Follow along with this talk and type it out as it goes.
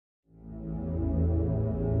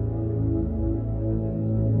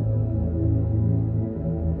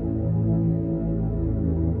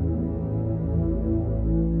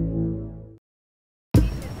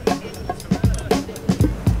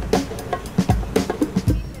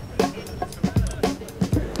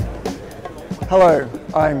Hello,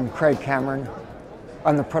 I'm Craig Cameron.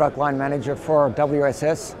 I'm the product line manager for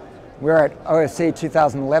WSS. We're at OFC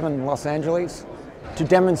 2011 in Los Angeles to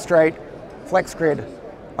demonstrate Flexgrid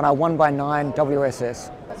on our 1x9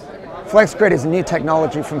 WSS. Flexgrid is a new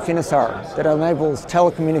technology from Finisar that enables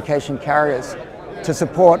telecommunication carriers to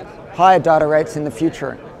support higher data rates in the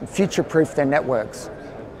future and future-proof their networks.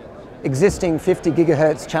 Existing 50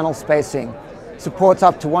 gigahertz channel spacing supports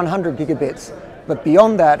up to 100 gigabits, but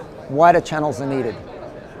beyond that, wider channels are needed.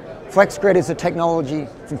 Flexgrid is a technology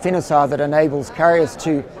from Finisar that enables carriers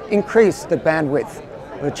to increase the bandwidth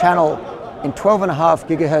of a channel in 12.5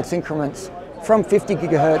 gigahertz increments from 50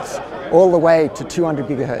 gigahertz all the way to 200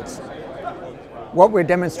 gigahertz. What we're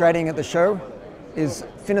demonstrating at the show is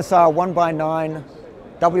Finisar 1x9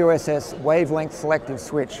 WSS wavelength selective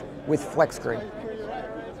switch with Flexgrid.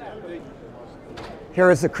 Here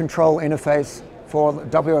is the control interface for the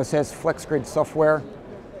WSS Flexgrid software.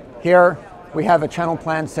 Here we have a channel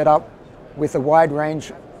plan set up with a wide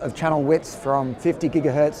range of channel widths from 50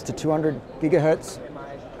 gigahertz to 200 gigahertz.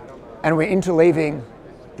 And we're interleaving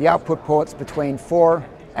the output ports between 4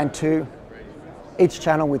 and 2, each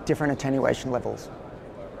channel with different attenuation levels.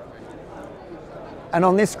 And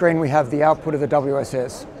on this screen we have the output of the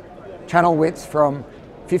WSS, channel widths from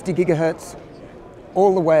 50 gigahertz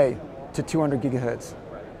all the way to 200 gigahertz.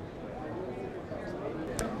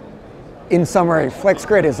 In summary,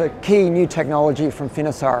 Flexgrid is a key new technology from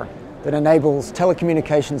Finisar that enables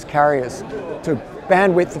telecommunications carriers to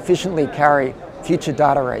bandwidth efficiently carry future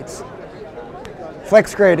data rates.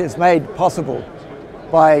 Flexgrid is made possible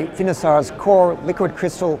by Finisar's core liquid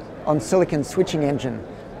crystal on silicon switching engine,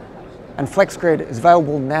 and Flexgrid is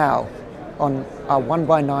available now on our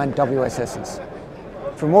 1x9 WSSs.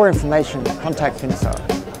 For more information, contact Finisar.